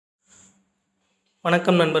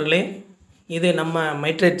வணக்கம் நண்பர்களே, இது நம்ம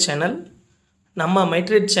மைட்ரேட் சேனல். நம்ம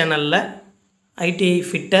மைட்ரேட் சேனலில்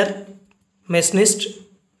ITI-FITTER, மெஷினிஸ்ட்,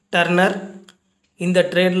 டர்னர் இந்த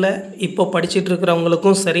ட்ரேடில் இப்போ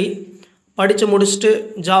படிச்சிட்ருக்கிறவங்களுக்கும் சரி, படித்து முடிச்சுட்டு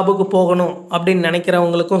ஜாபுக்கு போகணும் அப்படின்னு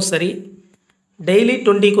நினைக்கிறவங்களுக்கும் சரி, டெய்லி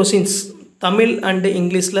 20 கொஷின்ஸ் தமிழ் அண்டு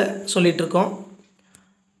இங்கிலீஷில் சொல்லிகிட்ருக்கோம்.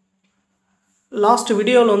 லாஸ்ட்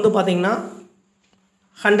வீடியோவில் வந்து பார்த்திங்கன்னா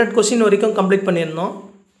 100 கொஷின் வரைக்கும் கம்ப்ளீட் பண்ணியிருந்தோம்.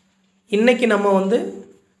 இன்றைக்கி நம்ம வந்து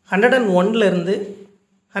 101லேருந்து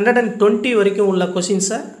 120 வரைக்கும் உள்ள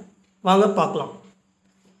கொஷின்ஸை வாங்க பார்க்கலாம்.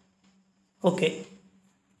 ஓகே,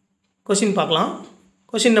 கொஷின் பார்க்கலாம்.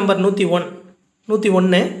 Question number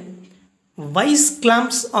 101 wise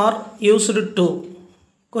clamps R used to.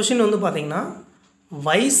 Question வந்து பார்த்திங்கன்னா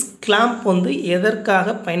வைஸ் கிளாம்ப் வந்து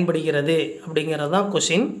எதற்காக பயன்படுகிறது அப்படிங்கிறது தான்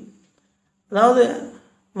கொஷின். அதாவது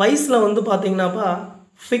வைஸில் வந்து பார்த்திங்கனாப்பா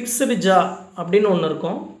ஃபிக்ஸ்டு ஜா அப்படின்னு ஒன்று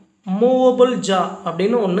இருக்கும், மூவபிள் ஜா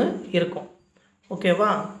அப்படின்னு ஒன்று இருக்கும். ஓகேவா?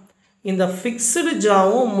 இந்த ஃபிக்ஸ்டு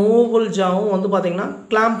ஜாவும் மூவபிள் ஜாவும் வந்து பார்த்திங்கன்னா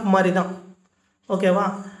கிளாம்ப் மாதிரி தான். ஓகேவா?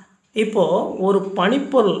 இப்போது ஒரு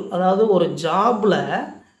பணிப்பொருள், அதாவது ஒரு ஜாபில்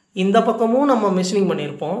இந்த பக்கமும் நம்ம மெஷினிங்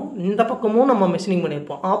பண்ணியிருப்போம், இந்த பக்கமும் நம்ம மெஷினிங்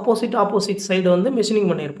பண்ணியிருப்போம். ஆப்போசிட் சைடு வந்து மெஷினிங்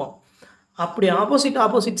பண்ணியிருப்போம். அப்படி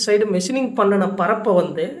ஆப்போசிட் சைடு மெஷினிங் பண்ணின பரப்பை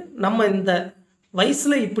வந்து நம்ம இந்த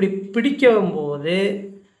வயசில் இப்படி பிடிக்கும் போது,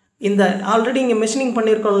 இந்த ஆல்ரெடி இங்கே மெஷினிங்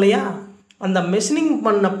பண்ணியிருக்கோம் இல்லையா, அந்த மெஷினிங்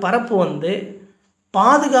பண்ண பரப்பு வந்து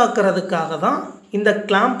பாதுகாக்கிறதுக்காக தான் இந்த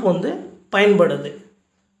கிளாம்ப் வந்து பயன்படுது.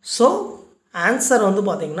 ஸோ ஆன்சர் வந்து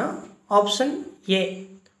பார்த்திங்கன்னா option A,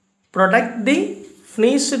 protect the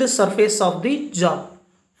finished surface of the job.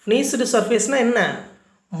 Finished சர்ஃபேஸ்னால் என்ன?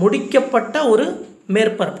 முடிக்கப்பட்ட ஒரு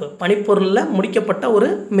மேற்பரப்பு, பனிப்பொருளில் முடிக்கப்பட்ட ஒரு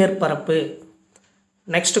மேற்பரப்பு.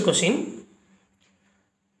 Next question,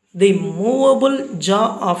 the movable jaw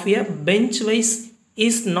of a bench vise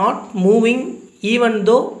is not moving even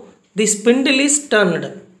though the spindle is turned.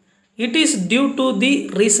 It is due to the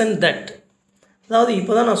reason that. அதாவது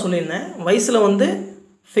இப்போ தான் நான் சொல்லியிருந்தேன், வயசில் வந்து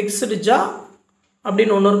ஃபிக்ஸ்டு ஜா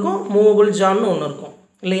அப்படின்னு ஒன்று இருக்கும், மூவபிள் ஜான்னு ஒன்று இருக்கும்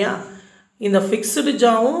இல்லையா? இந்த ஃபிக்ஸ்டு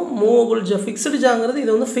ஜாவும் மூவபிள் ஜா, ஃபிக்ஸ்டு ஜாங்கிறது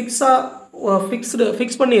இது வந்து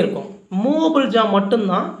ஃபிக்ஸ் பண்ணியிருக்கோம். மூவபிள் ஜா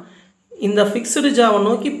மட்டும்தான் இந்த ஃபிக்ஸ்டு ஜாவை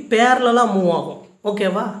நோக்கி பேரலாக மூவ் ஆகும்.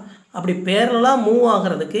 ஓகேவா? அப்படி பேரலாக மூவ்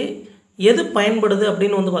ஆகிறதுக்கு எது பயன்படுது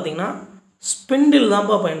அப்படின்னு வந்து பார்த்திங்கன்னா ஸ்பிண்டில்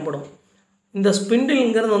தான்ப்பா பயன்படும். இந்த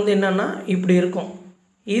ஸ்பிண்டில்ங்கிறது வந்து என்னென்னா இப்படி இருக்கும்,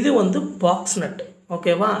 இது வந்து பாக்ஸ் நட்.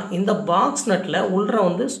 ஓகேவா? இந்த பாக்ஸ் நட்டில் உள்ள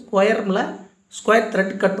வந்து ஸ்கொயர்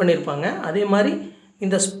த்ரெட் கட் பண்ணியிருப்பாங்க. அதே மாதிரி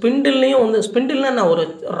இந்த ஸ்பிண்டில்லையும் வந்து, ஸ்பிண்டில்னால் என்ன, ஒரு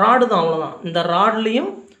ராடு தான், அவ்வளோதான். இந்த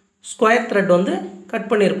ராட்லேயும் ஸ்கொயர் த்ரெட் வந்து கட்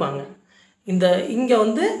பண்ணியிருப்பாங்க. இந்த இங்கே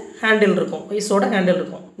வந்து ஹேண்டில் இருக்கும், வைஸோட ஹேண்டில்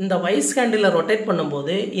இருக்கும். இந்த வைஸ் ஹேண்டிலை ரொட்டேட்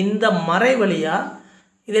பண்ணும்போது இந்த மறை வழியாக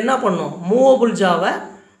இது என்ன பண்ணும், மூவபிள் ஜாவை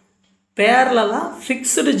பேரலாக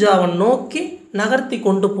ஃபிக்ஸ்டு ஜாவை நோக்கி நகர்த்தி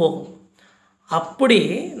கொண்டு போகும். அப்படி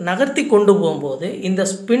நகர்த்தி கொண்டு போகும்போது இந்த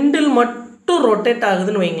ஸ்பிண்டில் மட்டும் ரொட்டேட்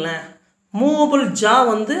ஆகுதுன்னு வைங்களேன், மூவபிள் ஜா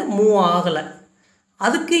வந்து மூவ் ஆகலை.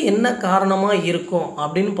 அதுக்கு என்ன காரணமாக இருக்கும்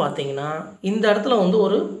அப்படின்னு பார்த்தீங்கன்னா, இந்த இடத்துல வந்து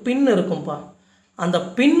ஒரு பின் இருக்கும்ப்பா, அந்த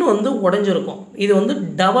பின் வந்து உடஞ்சிருக்கும். இது வந்து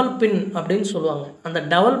டபுள் பின் அப்படின்னு சொல்லுவாங்க. அந்த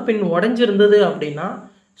டபுள் பின் உடஞ்சிருந்தது அப்படின்னா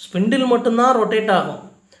ஸ்பிண்டில் மட்டும்தான் ரொட்டேட் ஆகும்,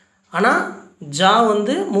 ஆனால் ஜா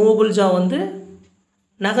வந்து மூவபிள் ஜா வந்து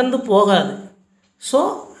நகர்ந்து போகாது. ஸோ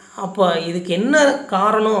அப்போ இதுக்கு என்ன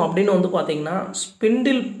காரணம் அப்படின்னு வந்து பார்த்திங்கன்னா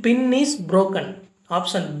spindle bin is broken.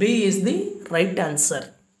 Option B is the right answer.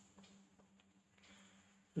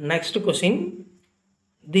 Next question,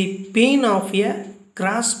 the been of a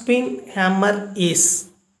grasping hammer is.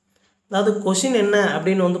 அதாவது கொஷின் என்ன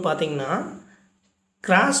அப்படின்னு வந்து பார்த்திங்கன்னா,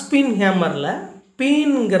 கிராஸ்பின் ஹேமரில்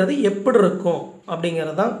பீன்ங்கிறது எப்படி இருக்கும்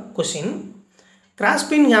அப்படிங்கிறது தான் கொஷின்.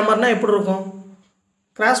 கிராஸ்பின் ஹேமர்னால் எப்படி இருக்கும்?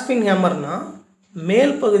 கிராஸ்பின் ஹேமர்னால்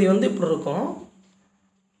மேல் பகுதி வந்து இப்படி இருக்கும்,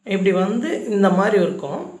 இப்படி வந்து இந்த மாதிரி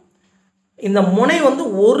இருக்கும். இந்த முனை வந்து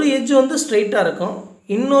ஒரு எட்ஜ் வந்து ஸ்ட்ரைட்டாக இருக்கும்,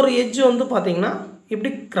 இன்னொரு எட்ஜ் வந்து பார்த்திங்கன்னா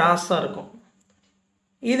இப்படி கிராஸாக இருக்கும்.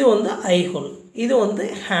 இது வந்து ஐஹோல், இது வந்து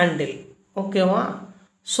ஹேண்டில். ஓகேவா?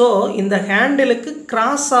 ஸோ இந்த ஹேண்டிலுக்கு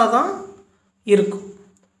கிராஸாக தான் இருக்கும்.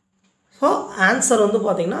 ஸோ ஆன்சர் வந்து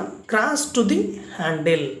பார்த்திங்கன்னா cross to the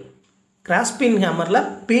handle. Grasping ஹேமரில்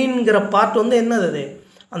பீன்கிற part வந்து என்னது, அது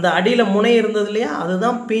அந்த அடியில் முனை இருந்தது இல்லையா,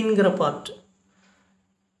 அதுதான் பீன்கிற part.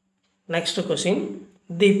 Next question,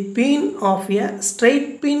 the been of a straight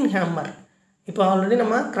bin hammer. இப்போ ஆல்ரெடி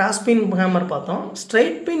நம்ம கிராஸ்பின் ஹேமர் பார்த்தோம்.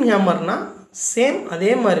 ஸ்ட்ரைட் பின் ஹேமர்னால் சேம்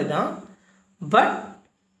அதே மாதிரி தான், பட்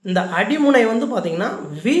இந்த அடிமுனை வந்து பார்த்திங்கன்னா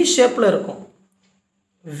வி ஷேப்பில் இருக்கும்.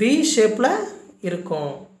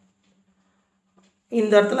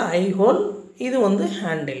 இந்த இடத்துல ஐஹோல், இது வந்து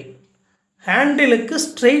ஹேண்டில். ஹேண்டிலுக்கு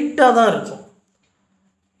ஸ்ட்ரெயிட்டாக தான் இருக்கும்.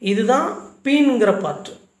 இதுதான் பின்ங்கிற பார்ட்.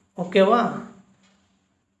 ஓகேவா?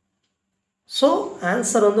 ஸோ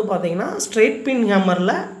ஆன்சர் வந்து பார்த்தீங்கன்னா ஸ்ட்ரெயிட் பின்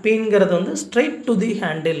ஹேமரில் பின்ங்கிறது வந்து straight to the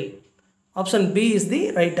handle. Option B is the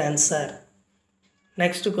right answer.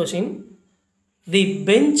 Next question. The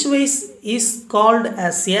bench wise is called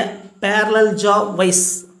as a parallel Jha wise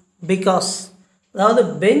because. அதாவது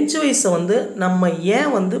பெஞ்ச் வைஸை வந்து நம்ம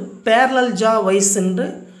ஏன் வந்து பேரலல் ஜா வைஸ் என்று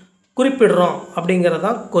குறிப்பிடுறோம்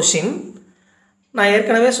அப்படிங்கிறதான் கொஷின். நான்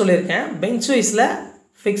ஏற்கனவே சொல்லியிருக்கேன், பெஞ்ச் வைஸில்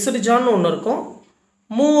ஃபிக்ஸ்டு ஜான்னு ஒன்று இருக்கும்,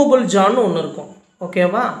 மூவபிள் ஜான்னு ஒன்று இருக்கும்.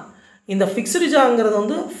 ஓகேவா? இந்த ஃபிக்ஸ்டு ஜாங்கிறது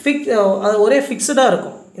வந்து அது ஒரே ஃபிக்ஸ்டாக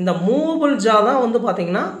இருக்கும். இந்த மூவபிள் ஜா தான் வந்து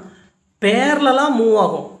பார்த்திங்கன்னா பேரலாக மூவ்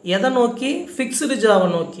ஆகும். எதை நோக்கி? ஃபிக்ஸ்டு ஜாவை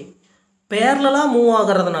நோக்கி பேரலாக மூவ்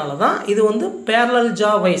ஆகிறதுனால தான் இது வந்து பேரலல்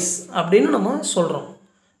ஜா வைஸ் அப்படின்னு நம்ம சொல்கிறோம்.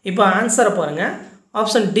 இப்போ ஆன்சரை பாருங்கள்.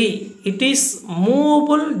 Option D, it is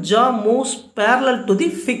movable Jha moves parallel to the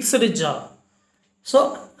fixed Jha. So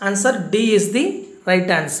answer D is the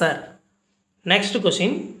right answer. Next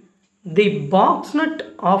question. The box nut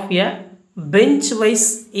of a bench wise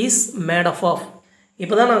is made of.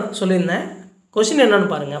 இப்போ தான் நான் சொல்லியிருந்தேன். Question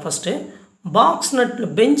என்னென்னு பாருங்கள். First box nut,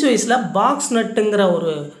 bench வைஸில் box நட்டுங்கிற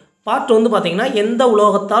ஒரு part வந்து பார்த்திங்கன்னா எந்த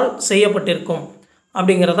உலோகத்தால் செய்யப்பட்டிருக்கும்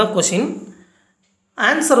அப்படிங்கிறதா கொஷின்.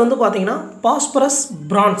 ஆன்சர் வந்து பார்த்திங்கன்னா பாஸ்பரஸ்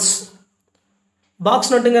பிரான்ஸ்.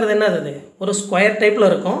 பாக்ஸ் நட்டுங்கிறது என்னது? அது ஒரு ஸ்கொயர் டைப்பில்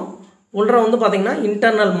இருக்கும். உள்ள வந்து பார்த்திங்கன்னா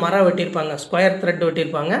இன்டர்னல் மரம் வெட்டியிருப்பாங்க, ஸ்கொயர் த்ரெட்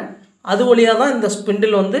வெட்டியிருப்பாங்க. அது வழியாக தான் இந்த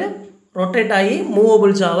ஸ்பிண்டில் வந்து ரொட்டேட் ஆகி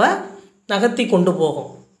மூவபிள் ஜாவை நகர்த்தி கொண்டு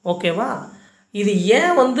போகும். ஓகேவா? இது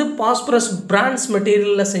ஏன் வந்து பாஸ்பரஸ் பிரான்ஸ்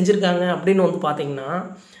மெட்டீரியலில் செஞ்சுருக்காங்க அப்படின்னு வந்து பார்த்திங்கன்னா,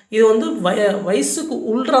 இது வந்து வயசுக்கு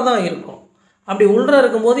உள்றதான் இருக்கும். அப்படி உள்ற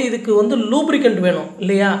இருக்கும்போது இதுக்கு வந்து லூப்ரிகண்ட் வேணும்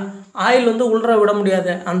இல்லையா? ஆயில் வந்து உள்ற விட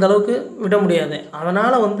முடியாது, அந்தளவுக்கு விட முடியாது.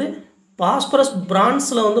 அதனால் வந்து பாஸ்பரஸ்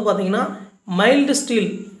பிரான்ஸில் வந்து பார்த்திங்கன்னா மைல்டு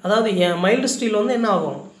ஸ்டீல், அதாவது மைல்டு ஸ்டீல் வந்து என்ன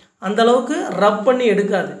ஆகும், அந்தளவுக்கு ரப் பண்ணி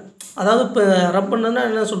எடுக்காது. அதாவது இப்போ ரப் பண்ணுன்னா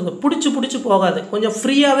என்ன சொல்கிறது, பிடிச்சி போகாது, கொஞ்சம்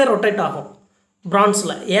ஃப்ரீயாகவே ரொட்டேட் ஆகும்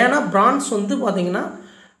பிரான்ஸில். ஏன்னா பிரான்ஸ் வந்து பார்த்திங்கன்னா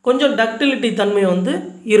கொஞ்சம் டக்டிலிட்டி தன்மை வந்து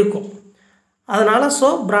இருக்கும். அதனால் ஸோ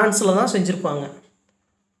பிரான்ஸில் தான் செஞ்சுருப்பாங்க.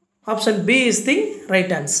 Option B is the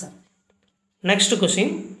right answer. Next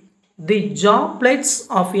question. The Jha plates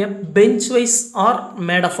of a bench wise R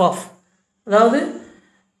made of. அதாவது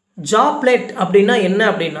ஜா பிளேட் அப்படின்னா என்ன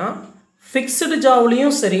அப்படின்னா, ஃபிக்ஸ்டு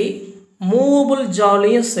ஜாவ்லேயும் சரி மூவபிள்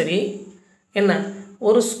ஜாவ்லேயும் சரி என்ன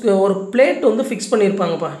ஒரு பிளேட் வந்து ஃபிக்ஸ்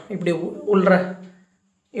பண்ணியிருப்பாங்கப்பா. இப்படி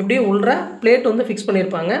உள்ற பிளேட் வந்து ஃபிக்ஸ்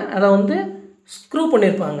பண்ணியிருப்பாங்க. அதை வந்து ஸ்க்ரூ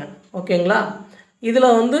பண்ணியிருப்பாங்க. ஓகேங்களா?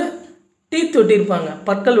 இதில் வந்து டீத் வெட்டியிருப்பாங்க,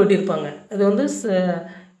 பற்கள் வெட்டியிருப்பாங்க. இது வந்து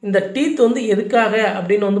இந்த டீத் வந்து எதுக்காக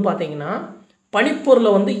அப்படின்னு வந்து பார்த்திங்கன்னா,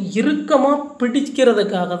 பனிப்பொருளை வந்து இறுக்கமாக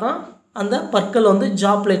பிடிக்கிறதுக்காக தான் அந்த பற்கள் வந்து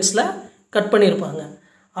ஜா பிளேட்ஸில் கட் பண்ணியிருப்பாங்க.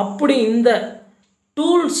 அப்படி இந்த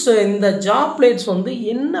டூல்ஸ், இந்த ஜா பிளேட்ஸ் வந்து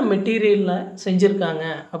என்ன மெட்டீரியலில் செஞ்சுருக்காங்க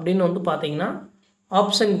அப்படின்னு வந்து பார்த்திங்கன்னா,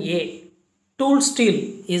 option A tool steel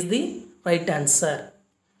is the right answer.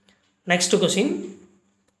 Next question.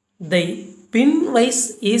 The bin wise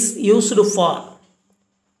is used for.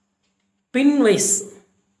 Bin wise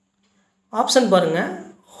option பாருங்கள்.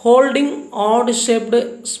 Holding add shaped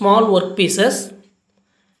small work pieces.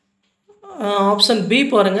 Option B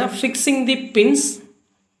பாருங்கள். ஃபிக்ஸிங் தி பின்ஸ்.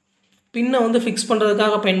 பின்னை வந்து ஃபிக்ஸ்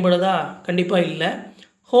பண்ணுறதுக்காக பயன்படுதா? கண்டிப்பாக இல்லை.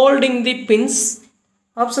 Holding the pins.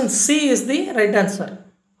 Option C is the right answer.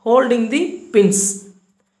 Holding the pins.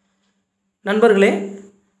 நண்பர்களே,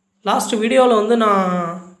 last வீடியோவில் வந்து நான்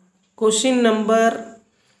கொஷின் நம்பர்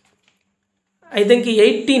ஐ திங்க்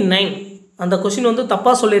 89 அந்த கொஷின் வந்து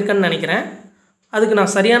தப்பாக சொல்லியிருக்கேன்னு நினைக்கிறேன். அதுக்கு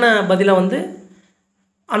நான் சரியான பதிலை வந்து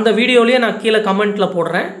அந்த வீடியோலேயே நான் கீழே கமெண்ட்டில்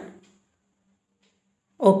போடுறேன்.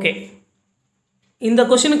 ஓகே, இந்த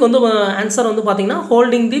கொஷினுக்கு வந்து ஆன்சர் வந்து பார்த்திங்கன்னா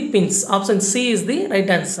holding the pins. Option C is the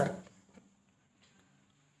right answer.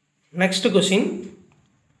 Next question.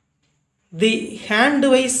 The hand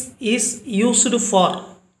wise is used for.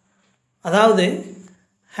 அதாவது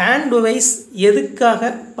ஹேண்ட் வைஸ்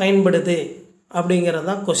எதுக்காக பயன்படுது அப்படிங்கிறது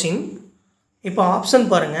தான் கொஷின். இப்போ ஆப்ஷன்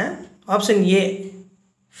பாருங்கள். Option A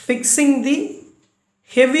fixing the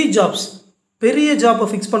heavy jobs. பெரிய ஜாப்பை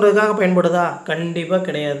ஃபிக்ஸ் பண்ணுறதுக்காக பயன்படுதா? கண்டிப்பாக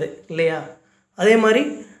கிடையாது இல்லையா? அதே மாதிரி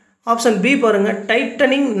ஆப்ஷன் பி பாருங்கள்.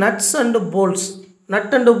 Tightening nuts and bolts.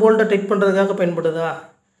 Nut and போல்ட்டை tight பண்ணுறதுக்காக பயன்படுதா?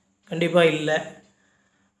 கண்டிப்பாக இல்லை.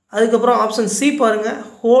 அதுக்கப்புறம் ஆப்ஷன் சி பாருங்கள்.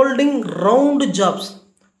 Holding round jobs.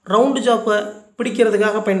 ரவுண்டு ஜாப்பை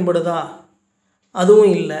பிடிக்கிறதுக்காக பயன்படுதா?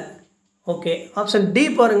 அதுவும் இல்லை. ஓகே, ஆப்ஷன் டி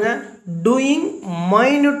பாருங்கள். Doing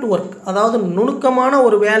minute work. அதாவது நுணுக்கமான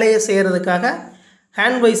ஒரு வேலையை செய்கிறதுக்காக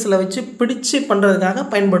ஹேண்ட் வைஸில் வச்சு பிடிச்சு பண்ணுறதுக்காக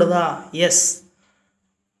பயன்படுதா? S,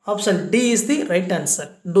 option D is the right answer.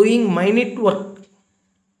 Doing minute work.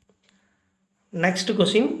 Next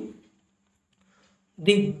question.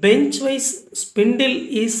 The bench-wise spindle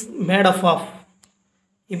is made of.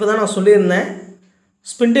 இப்போ தான் நான் சொல்லியிருந்தேன்,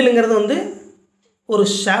 ஸ்பிண்டிலுங்கிறது வந்து ஒரு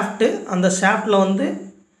ஷாஃப்ட்டு. அந்த ஷாஃப்டில் வந்து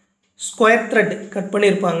ஸ்கொயர் த்ரெட் கட்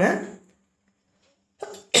பண்ணியிருப்பாங்க.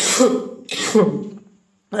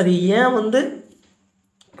 அது ஏன் வந்து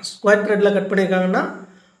ஸ்கொயர் த்ரெட்டில் கட் பண்ணியிருக்காங்கன்னா,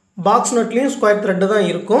 பாக்ஸ் நட்லேயும் ஸ்கொயர் த்ரெட்டு தான்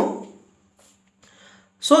இருக்கும்.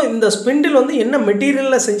 ஸோ இந்த ஸ்பிண்டில் வந்து என்ன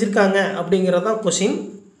மெட்டீரியலில் செஞ்சுருக்காங்க அப்படிங்கிறது தான் கொஷின்.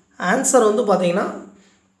 ஆன்சர் வந்து பார்த்திங்கன்னா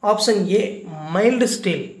option A, mild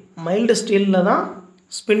steel. Mild ஸ்டீலில் தான்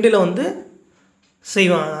ஸ்பிண்டிலை வந்து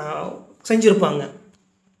செஞ்சுருப்பாங்க.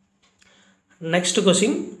 Next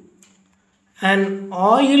question. And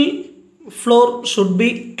oil floor should be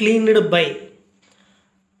cleaned by.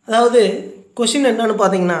 அதாவது கொஷின் என்னன்னு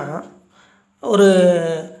பார்த்தீங்கன்னா, ஒரு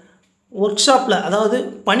ஒர்க் ஷாப்பில், அதாவது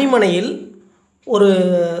பணிமனையில் ஒரு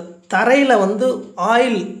தரையில் வந்து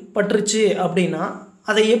ஆயில் பட்டுருச்சு அப்படின்னா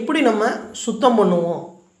அதை எப்படி நம்ம சுத்தம் பண்ணுவோம்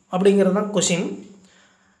அப்படிங்கிறது தான் கொஷின்.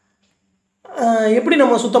 எப்படி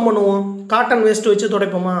நம்ம சுத்தம் பண்ணுவோம்? காட்டன் வேஸ்ட்டு வச்சு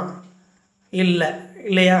துடைப்போமா?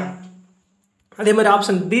 இல்லையா? அதே மாதிரி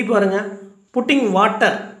ஆப்ஷன் பி பாருங்கள், புட்டிங்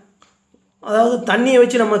வாட்டர், அதாவது தண்ணியை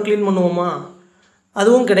வச்சு நம்ம க்ளீன் பண்ணுவோமா?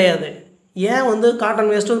 அதுவும் கிடையாது. ஏன் வந்து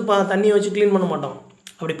காட்டன் வேஸ்ட்டு தண்ணியை வச்சு க்ளீன் பண்ண மாட்டோம்?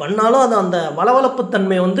 அப்படி பண்ணாலும் அது அந்த வளவளப்பு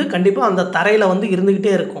தன்மை வந்து கண்டிப்பாக அந்த தரையில் வந்து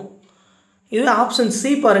இருந்துக்கிட்டே இருக்கும். இது ஆப்ஷன் சி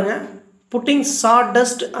பாருங்கள், pudding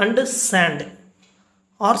saddest and sand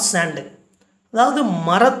R sand. அதாவது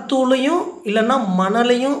மரத்தூளையும் இல்லைன்னா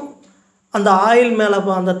மணலையும் அந்த ஆயில் மேலே,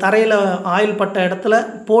 அந்த தரையில் ஆயில் பட்ட இடத்துல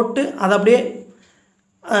போட்டு அதை அப்படியே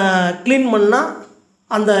க்ளீன் பண்ணால்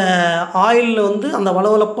அந்த ஆயிலில் வந்து அந்த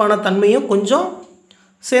வளவளப்பான தன்மையும் கொஞ்சம்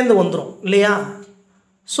சேர்ந்து வந்துடும் இல்லையா?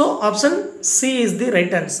 So option C is the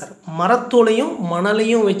right answer. மரத்தூளையும்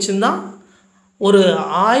மணலையும் வச்சுருந்தான் ஒரு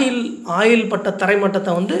ஆயில் பட்ட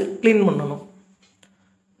தரைமட்டத்தை வந்து க்ளீன் பண்ணணும்.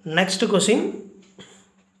 Next question.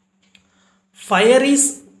 Fire is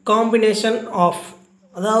combination of,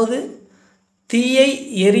 அதாவது தீயை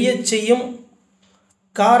எரிய செய்யும்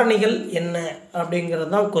காரணிகள் என்ன அப்படிங்கிறது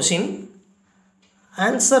தான் கொஷின்.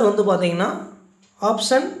 ஆன்சர் வந்து பார்த்திங்கன்னா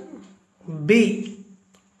option B,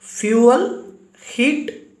 fuel, heat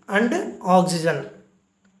and oxygen.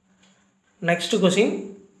 Next question.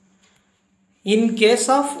 In case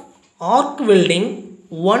of arc welding,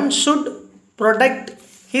 one should protect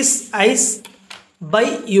his eyes by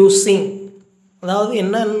using. அதாவது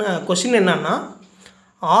என்னென்ன கொஷின் என்னன்னா,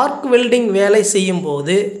 ஆர்க் வெல்டிங் வேலை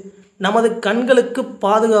செய்யும்போது நமது கண்களுக்கு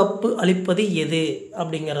பாதுகாப்பு அளிப்பது எது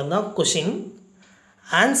அப்படிங்கிறது தான் கொஷின்.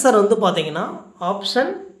 ஆன்சர் வந்து பார்த்திங்கன்னா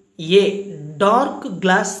option A, dark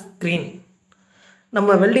class screen.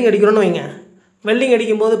 நம்ம வெல்டிங் அடிக்கிறோன்னு வைங்க, வெல்டிங்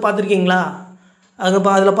அடிக்கும்போது பார்த்துருக்கீங்களா?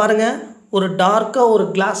 அதில் பாருங்கள், ஒரு டார்க்காக ஒரு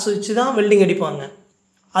கிளாஸ் வச்சு தான் வெல்டிங் அடிப்பாங்க.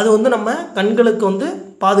 அது வந்து நம்ம கண்களுக்கு வந்து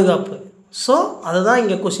பாதுகாப்பு. ஸோ அதை தான்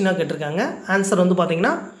இங்கே கொஷினாக கேட்டிருக்காங்க. ஆன்சர் வந்து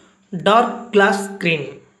பார்த்திங்கன்னா dark class screen.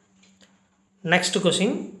 Next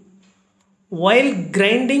question. While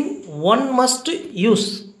grinding one must use.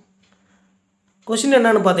 Question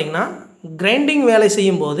என்னன்னு பார்த்தீங்கன்னா, கிரைண்டிங் வேலை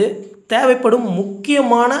செய்யும்போது தேவைப்படும்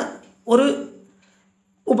முக்கியமான ஒரு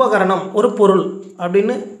உபகரணம், ஒரு பொருள்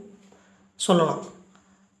அப்படின்னு சொல்லலாம்.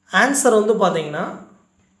 ஆன்சர் வந்து பார்த்திங்கன்னா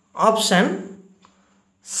option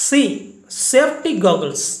C, safety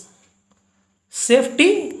goggles. Safety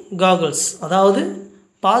goggles, அதாவது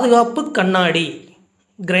பாதுகாப்பு கண்ணாடி.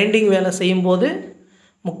 கிரைண்டிங் வேலை செய்யும்போது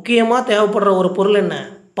முக்கியமாக தேவைப்படுற ஒரு பொருள் என்ன?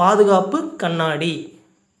 பாதுகாப்பு கண்ணாடி.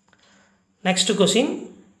 Next question.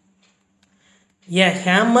 A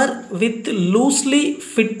hammer with loosely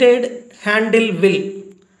fitted handle will.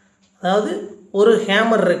 அதாவது ஒரு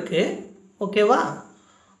ஹேமர் இருக்குது, ஓகேவா?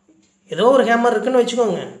 ஏதோ ஒரு ஹேமர் இருக்குதுன்னு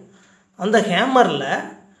வச்சுக்கோங்க. அந்த ஹேமரில்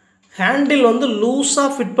ஹேண்டில் வந்து லூஸாக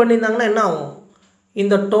ஃபிட் பண்ணியிருந்தாங்கன்னா என்ன ஆகும்?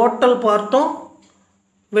 இந்த டோட்டல் பார்ட்டும்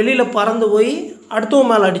வெளியில் பறந்து போய் அடுத்தவங்க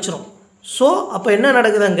மேலே அடிச்சிடும். ஸோ அப்போ என்ன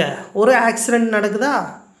நடக்குது? அங்கே ஒரு ஆக்சிடெண்ட் நடக்குதா?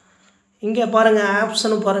 இங்கே பாருங்கள்,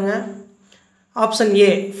 ஆப்ஷனும் பாருங்கள். Option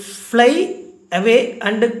A, fly away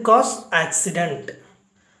and cos accident.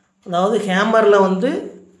 அதாவது ஹேமரில் வந்து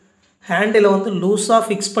ஹேண்டில் வந்து லூஸாக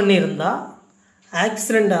ஃபிக்ஸ் பண்ணியிருந்தால்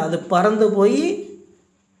ஆக்சிடெண்ட், அது பறந்து போய்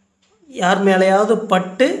யார் மேலேயாவது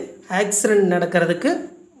பட்டு ஆக்சிடெண்ட் நடக்கிறதுக்கு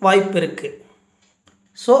வாய்ப்பு இருக்குது.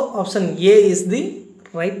 So option A is the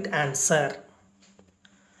right answer.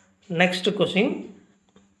 Next question.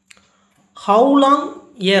 How long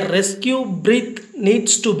a rescue breath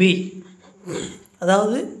needs to be.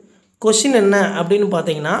 அதாவது கொஷின் என்ன அப்படின்னு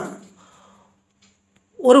பார்த்தீங்கன்னா,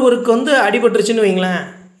 ஒருவருக்கு வந்து அடிபட்டுருச்சுன்னு வைங்களேன்,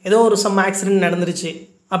 ஏதோ ஒரு ஆக்சிடெண்ட் நடந்துருச்சு.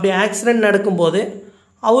 அப்படி ஆக்சிடெண்ட் நடக்கும்போது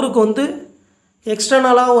அவருக்கு வந்து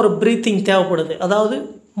எக்ஸ்டர்னலாக ஒரு ப்ரீத்திங் தேவைப்படுது, அதாவது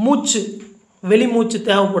மூச்சு வெளி மூச்சு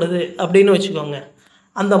தேவைப்படுது அப்படின்னு வச்சுக்கோங்க.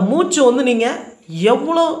 அந்த மூச்சு வந்து நீங்கள்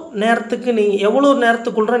எவ்வளோ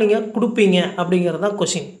நேரத்துக்குள்ளே நீங்கள் கொடுப்பீங்க அப்படிங்கிறது தான்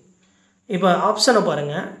கொஷின். இப்போ ஆப்ஷனை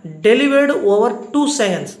பாருங்கள். Delivered over 2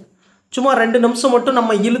 seconds. சும்மா 2 நிமிஷம் மட்டும்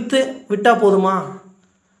நம்ம இழுத்து விட்டால் போதுமா?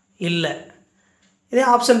 இல்லை. இதே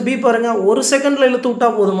ஆப்ஷன் பி பாருங்கள். 1 செகண்டில் இழுத்து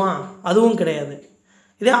விட்டால் போதுமா? அதுவும் கிடையாது.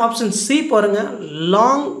 இதே ஆப்ஷன் சி பாருங்கள்.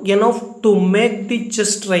 Long enough to make the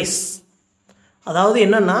chest rice. அதாவது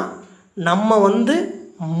என்னென்னா, நம்ம வந்து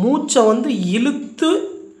மூச்சை வந்து இழுத்து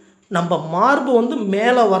நம்ம மார்பு வந்து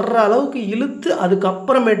மேலே வர்ற அளவுக்கு இழுத்து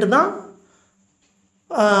அதுக்கப்புறமேட்டு தான்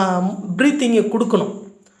ப்ரீத்திங்கை கொடுக்கணும்.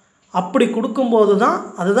 அப்படி கொடுக்கும்போது தான்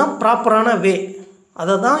அதுதான் ப்ராப்பரான வே.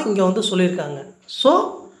 அதை தான் இங்கே வந்து சொல்லியிருக்காங்க. So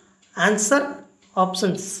answer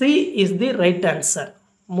option C is the right answer.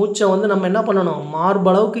 மூச்சை வந்து நம்ம என்ன பண்ணணும்?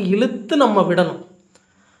 மார்பளவுக்கு இழுத்து நம்ம விடணும்.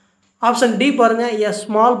 ஆப்ஷன் டி பாருங்கள். A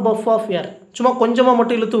small puff of air. சும்மா கொஞ்சமாக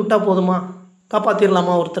மட்டும் இழுத்து விட்டால் போதுமா?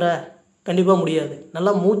 காப்பாற்றிடலாமா ஒருத்தரை? கண்டிப்பாக முடியாது.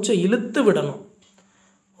 நல்லா மூச்சை இழுத்து விடணும்.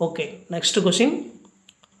 Okay, next question.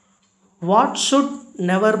 What should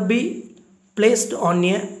never be placed on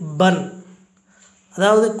a பன்.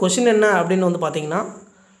 அதாவது கொஷின் என்ன அப்படின்னு வந்து பார்த்திங்கன்னா,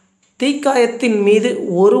 தீக்காயத்தின் மீது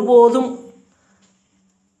ஒருபோதும்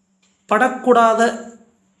படக்கூடாத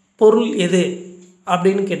பொருள் எது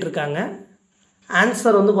அப்படின்னு கேட்டிருக்காங்க.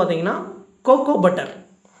 ஆன்சர் வந்து பார்த்திங்கன்னா கோகோ பட்டர்.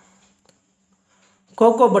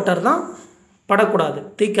 கோகோ பட்டர் தான் படக்கூடாது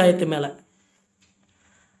தீக்காயத்து மேலே.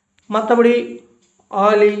 மற்றபடி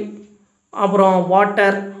ஆயில், அப்புறம்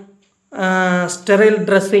வாட்டர், ஸ்டெரைல்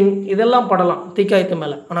ட்ரெஸ்ஸிங் இதெல்லாம் படலாம் தீக்காயத்து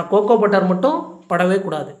மேலே. ஆனால் கோகோ பட்டர் மட்டும் படவே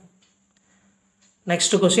கூடாது.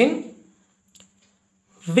 Next question.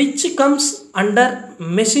 Which comes under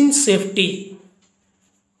machine safety.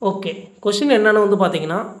 Okay, question என்னென்னு வந்து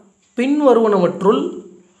பார்த்திங்கன்னா, பின்வருவனவற்றுள்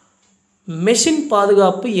மெஷின்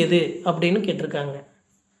பாதுகாப்பு எது அப்படின்னு கேட்டிருக்காங்க.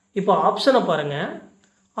 இப்போ ஆப்ஷனை பாருங்கள்.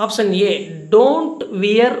 Option A, don't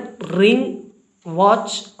wear ring,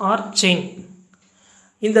 watch R chain.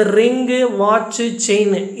 இந்த ரிங்கு, வாட்சு,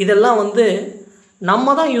 செயின் இதெல்லாம் வந்து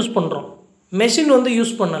நம்ம தான் யூஸ் பண்ணுறோம். மெஷின் வந்து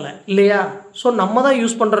யூஸ் பண்ணலை இல்லையா? ஸோ நம்ம தான்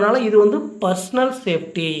யூஸ் பண்ணுறதுனால இது வந்து பர்சனல்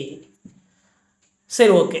சேஃப்டி.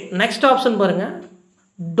 சரி, ஓகே. நெக்ஸ்ட் ஆப்ஷன் பாருங்கள்.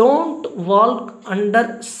 Don't walk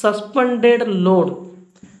under suspended load.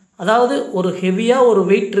 அதாவது ஒரு ஹெவியாக ஒரு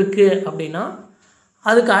வெயிட் இருக்குது அப்படின்னா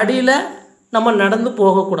அதுக்கு அடியில் நம்ம நடந்து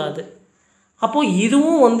போகக்கூடாது. அப்போது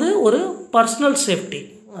இதுவும் வந்து ஒரு பர்சனல் சேஃப்டி.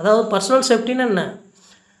 அதாவது பர்சனல் சேஃப்டின்னு என்ன?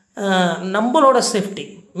 நம்மளோட சேஃப்டி,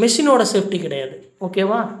 மெஷினோட சேஃப்டி கிடையாது.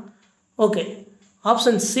 ஓகேவா? ஓகே,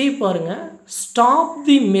 ஆப்ஷன் சி பாருங்கள். Stop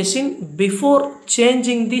the machine before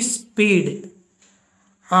changing the speed.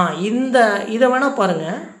 இதை வேணால்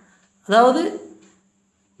பாருங்கள். அதாவது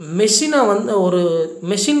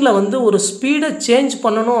மெஷினில் வந்து ஒரு ஸ்பீடை சேஞ்ச்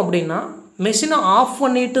பண்ணணும் அப்படின்னா மெஷினை ஆஃப்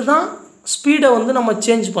பண்ணிட்டு தான் ஸ்பீடை வந்து நம்ம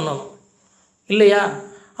சேஞ்ச் பண்ணணும் இல்லையா?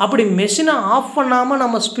 அப்படி மெஷினை ஆஃப் பண்ணாமல்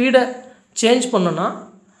நம்ம ஸ்பீடை சேஞ்ச் பண்ணோன்னா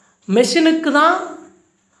மெஷினுக்கு தான்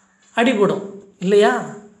அடிபடும் இல்லையா?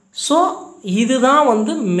 ஸோ இதுதான்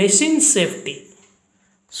வந்து machine safety.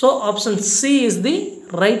 So option C is the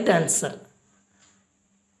right answer.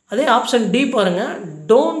 அதே ஆப்ஷன் டி பாருங்கள்.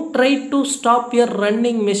 Don't try to stop your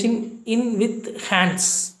running machine in with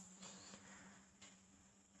hands.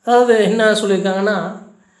 அதாவது என்ன சொல்லியிருக்காங்கன்னா,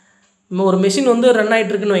 ஒரு மெஷின் வந்து ரன்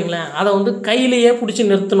ஆகிட்டுருக்குன்னு வைங்களேன், அதை வந்து கையிலேயே பிடிச்சி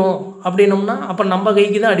நிறுத்தணும் அப்படின்னோம்னா அப்போ நம்ம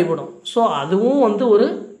கைக்கு தான் அடிபடும். ஸோ அதுவும் வந்து ஒரு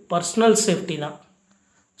பர்சனல் சேஃப்டி தான்.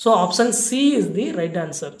 So option C is the right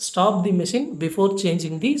answer. Stop the machine before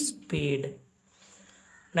changing the speed.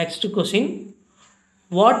 Next question.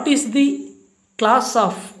 What is the class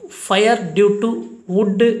of fire due to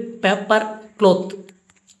wood, paper, cloth.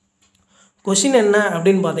 Question என்ன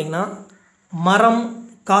அப்படின்னு பார்த்தீங்கன்னா, மரம்,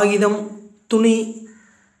 காகிதம், துணி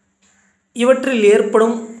இவற்றில்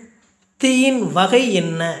ஏற்படும் தீயின் வகை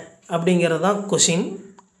என்ன அப்படிங்கிறது தான் கொஷின்.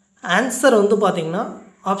 ஆன்சர் வந்து பார்த்திங்கன்னா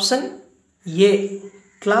ஆப்ஷன் ஏ,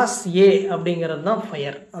 கிளாஸ் ஏ அப்படிங்கிறது தான்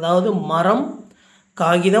ஃபயர். அதாவது மரம்,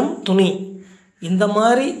 காகிதம், துணி இந்த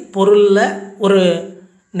மாதிரி பொருளில் ஒரு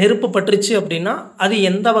நெருப்பு பட்டுருச்சு அப்படின்னா அது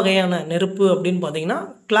எந்த வகையான நெருப்பு அப்படின்னு பார்த்தீங்கன்னா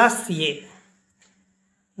class A.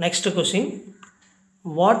 Next question.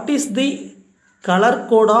 What is the colour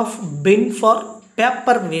code of bin for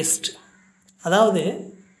paper waste. அதாவது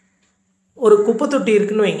ஒரு குப்பை தொட்டி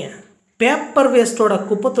இருக்குன்னு வைங்க, பேப்பர் வேஸ்ட்டோட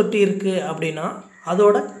குப்பை தொட்டி இருக்குது அப்படின்னா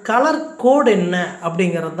அதோட கலர் கோடு என்ன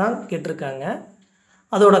அப்படிங்கிறது தான் கேட்டிருக்காங்க.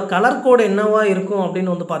 அதோட கலர் கோடு என்னவாக இருக்கும்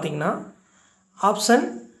அப்படின்னு வந்து பார்த்திங்கன்னா option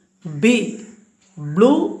B,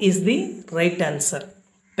 blue is the right answer.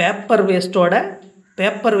 Paper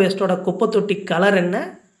வேஸ்ட்டோட குப்பை தொட்டி கலர் என்ன?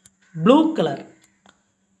 Blue colour.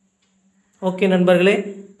 ஓகே நண்பர்களே,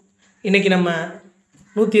 இன்றைக்கி நம்ம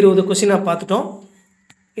 120 கொஷினை பார்த்துட்டோம்.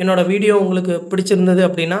 என்னோடய வீடியோ உங்களுக்கு பிடிச்சிருந்தது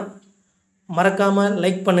அப்படின்னா மறக்காமல்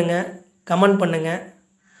லைக் பண்ணுங்கள், கமெண்ட் பண்ணுங்கள்,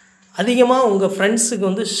 அதிகமாக உங்கள் ஃப்ரெண்ட்ஸுக்கு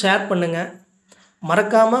வந்து ஷேர் பண்ணுங்கள்.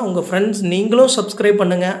 மறக்காமல் உங்கள் ஃப்ரெண்ட்ஸ் நீங்களும் சப்ஸ்கிரைப்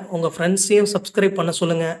பண்ணுங்கள், உங்கள் ஃப்ரெண்ட்ஸையும் சப்ஸ்கிரைப் பண்ண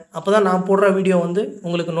சொல்லுங்கள். அப்போ தான் நான் போடுற வீடியோ வந்து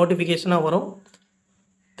உங்களுக்கு நோட்டிஃபிகேஷனாக வரும்.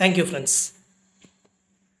 Thank you friends.